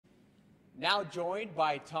Now joined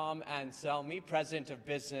by Tom Anselmi, President of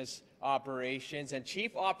Business Operations and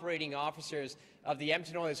Chief Operating Officers of the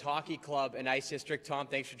Edmonton Oilers Hockey Club and Ice District. Tom,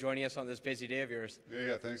 thanks for joining us on this busy day of yours.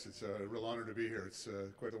 Yeah, thanks. It's a real honor to be here. It's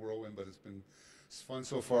quite a whirlwind, but it's fun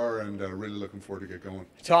so far, and really looking forward to get going.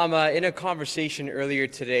 Tom, in a conversation earlier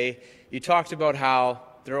today, you talked about how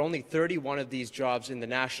there are only 31 of these jobs in the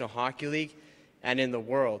National Hockey League and in the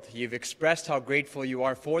world. You've expressed how grateful you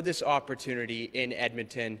are for this opportunity in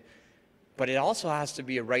Edmonton, but it also has to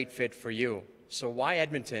be a right fit for you. So why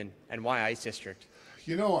Edmonton and why Ice District?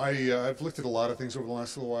 You know, I've looked at a lot of things over the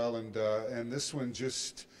last little while, and this one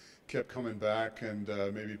just kept coming back, and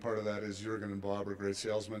maybe part of that is Jurgen and Bob are great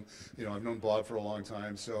salesmen. You know, I've known Bob for a long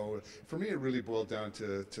time, so for me it really boiled down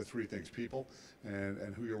to three things: people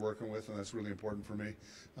and who you're working with, and that's really important for me.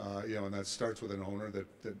 You know, and that starts with an owner that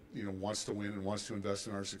you know wants to win and wants to invest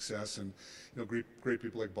in our success, and you know, great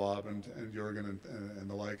people like Bob and Jurgen and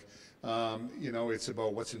the like. You know, it's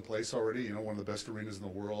about what's in place already. You know, one of the best arenas in the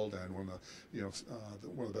world, and one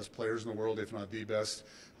of the best players in the world, if not the best.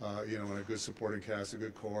 You know, and a good supporting cast, a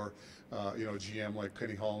good core. You know, a GM like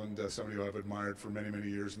Kenny Holland, somebody who I've admired for many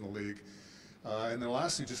years in the league. And then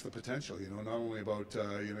lastly, just the potential, you know, not only about,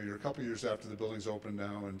 you know, you're a couple of years after the building's open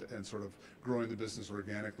now and sort of growing the business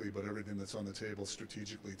organically, but everything that's on the table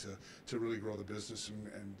strategically to really grow the business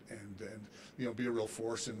and you know, be a real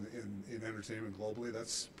force in entertainment globally.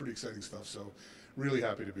 That's pretty exciting stuff. So really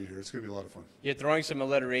happy to be here. It's going to be a lot of fun. You're throwing some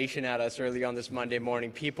alliteration at us early on this Monday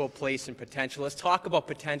morning. People, place, and potential. Let's talk about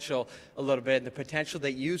potential a little bit, and the potential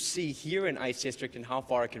that you see here in Ice District and how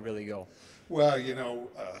far it can really go. Well, you know,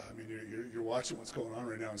 I mean, you're watching what's going on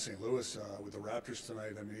right now in St. Louis with the Raptors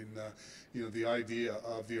tonight. I mean, you know, the idea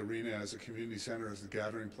of the arena as a community center, as the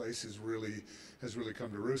gathering place, has really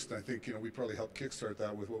come to roost. And I think, you know, we probably helped kickstart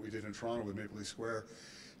that with what we did in Toronto with Maple Leaf Square.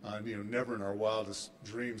 You know, never in our wildest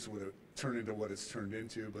dreams would it turn into what it's turned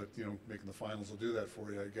into, but, you know, making the finals will do that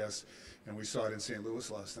for you, I guess. And we saw it in St.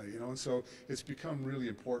 Louis last night, you know, and so it's become really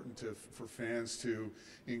important for fans to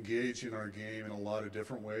engage in our game in a lot of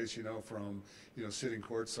different ways, you know, from, you know, sitting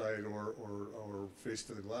courtside or face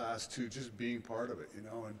to the glass to just being part of it, you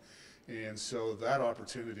know, and so that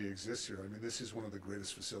opportunity exists here. I mean, this is one of the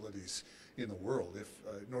greatest facilities in the world,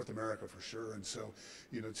 if North America for sure. And so,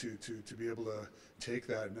 you know, to be able to take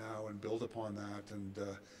that now and build upon that, and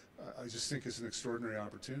I just think it's an extraordinary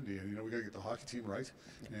opportunity. And you know, we got to get the hockey team right,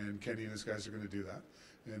 and Kenny and his guys are going to do that.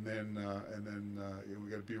 And then you know,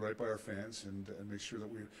 we got to be right by our fans and make sure that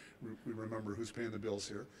we remember who's paying the bills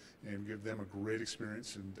here, and give them a great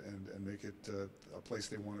experience and make it a place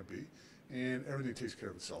they want to be. And everything takes care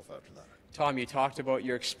of itself after that. Tom, you talked about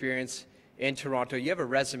your experience in Toronto. You have a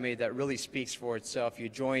resume that really speaks for itself. You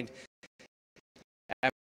joined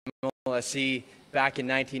MLSE back in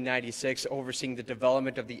 1996, overseeing the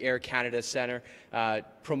development of the Air Canada Centre,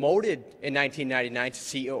 promoted in 1999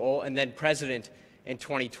 to COO, and then president in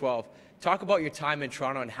 2012. Talk about your time in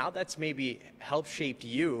Toronto and how that's maybe helped shape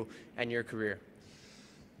you and your career.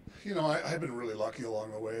 You know, I've been really lucky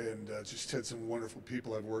along the way, and just had some wonderful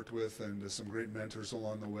people I've worked with, and some great mentors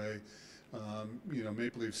along the way. You know,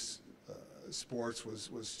 Maple Leafs sports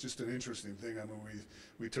was just an interesting thing. I mean,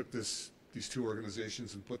 we took these two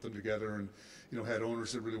organizations and put them together, and you know, had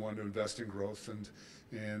owners that really wanted to invest in growth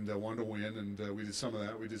and wanted to win, and we did some of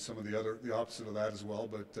that. We did some of the opposite of that as well.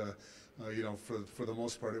 But you know, for the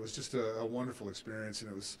most part, it was just a wonderful experience,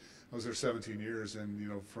 and I was there 17 years, and you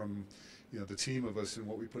know, from the team of us and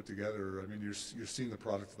what we put together, I mean, you're seeing the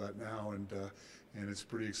product of that now, and it's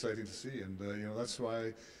pretty exciting to see. And you know, that's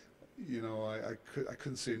why, you know, I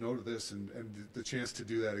couldn't say no to this, and the chance to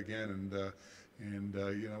do that again, and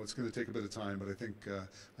you know, it's going to take a bit of time, but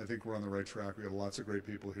I think we're on the right track. We got lots of great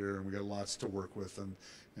people here, and we got lots to work with,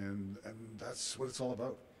 and that's what it's all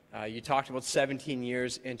about. You talked about 17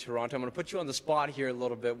 years in Toronto. I'm going to put you on the spot here a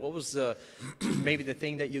little bit. What was maybe the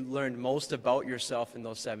thing that you learned most about yourself in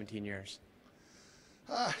those 17 years?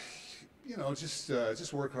 You know,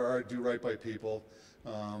 just work hard, do right by people,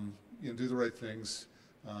 you know, do the right things.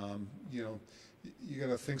 You know, you got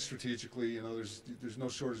to think strategically. You know, there's no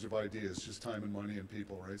shortage of ideas, just time and money and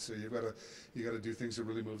people, right? So you got to do things that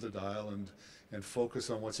really move the dial and focus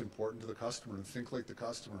on what's important to the customer, and think like the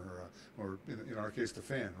customer, or in our case, the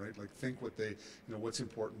fan, right? Like, think what what's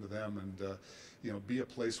important to them, and you know, be a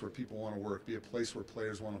place where people want to work, be a place where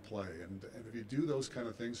players want to play, and if you do those kind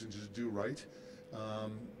of things and just do right,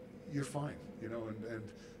 you're fine, you know, and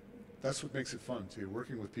that's what makes it fun too,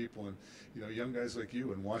 working with people, and you know, young guys like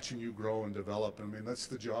you, and watching you grow and develop. I mean, that's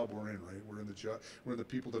the job we're in, right? We're in the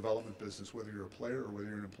people development business, whether you're a player or whether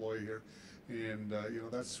you're an employee here, and you know,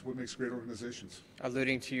 that's what makes great organizations.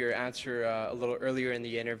 Alluding to your answer a little earlier in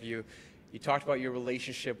the interview, You talked about your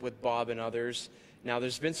relationship with Bob and others. Now,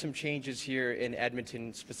 there's been some changes here in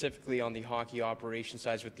Edmonton, specifically on the hockey operations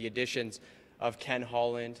side, with the additions of Ken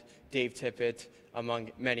Holland, Dave Tippett,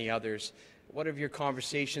 among many others. What have your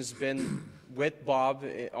conversations been with Bob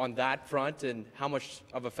on that front, and how much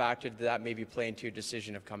of a factor did that maybe play into your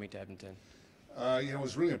decision of coming to Edmonton? It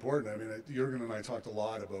was really important. I mean, Jurgen and I talked a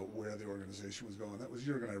lot about where the organization was going. That was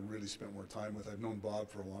Jurgen I really spent more time with. I've known Bob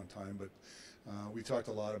for a long time, but we talked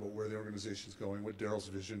a lot about where the organization's going, what Darryl's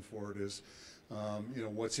vision for it is,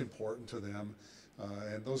 what's important to them.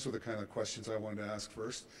 And those are the kind of questions I wanted to ask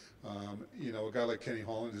first. A guy like Kenny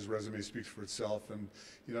Holland, his resume speaks for itself. And,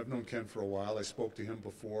 I've known Ken for a while. I spoke to him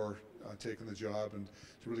before taking the job and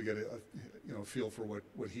to really get a feel for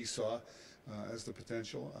what he saw as the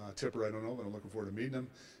potential. Tipper, I don't know, but I'm looking forward to meeting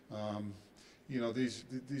him.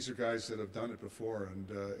 These are guys that have done it before, and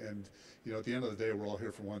at the end of the day, we're all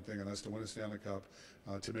here for one thing, and that's to win a Stanley Cup,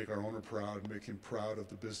 to make our owner proud, make him proud of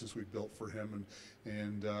the business we've built for him,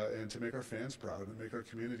 and to make our fans proud and make our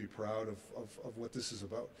community proud of what this is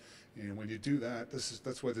about. And when you do that,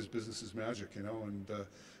 that's why this business is magic, and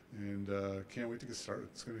can't wait to get started.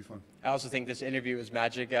 It's going to be fun. I also think this interview is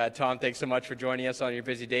magic. Tom, thanks so much for joining us on your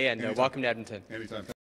busy day, and welcome to Edmonton. Anytime.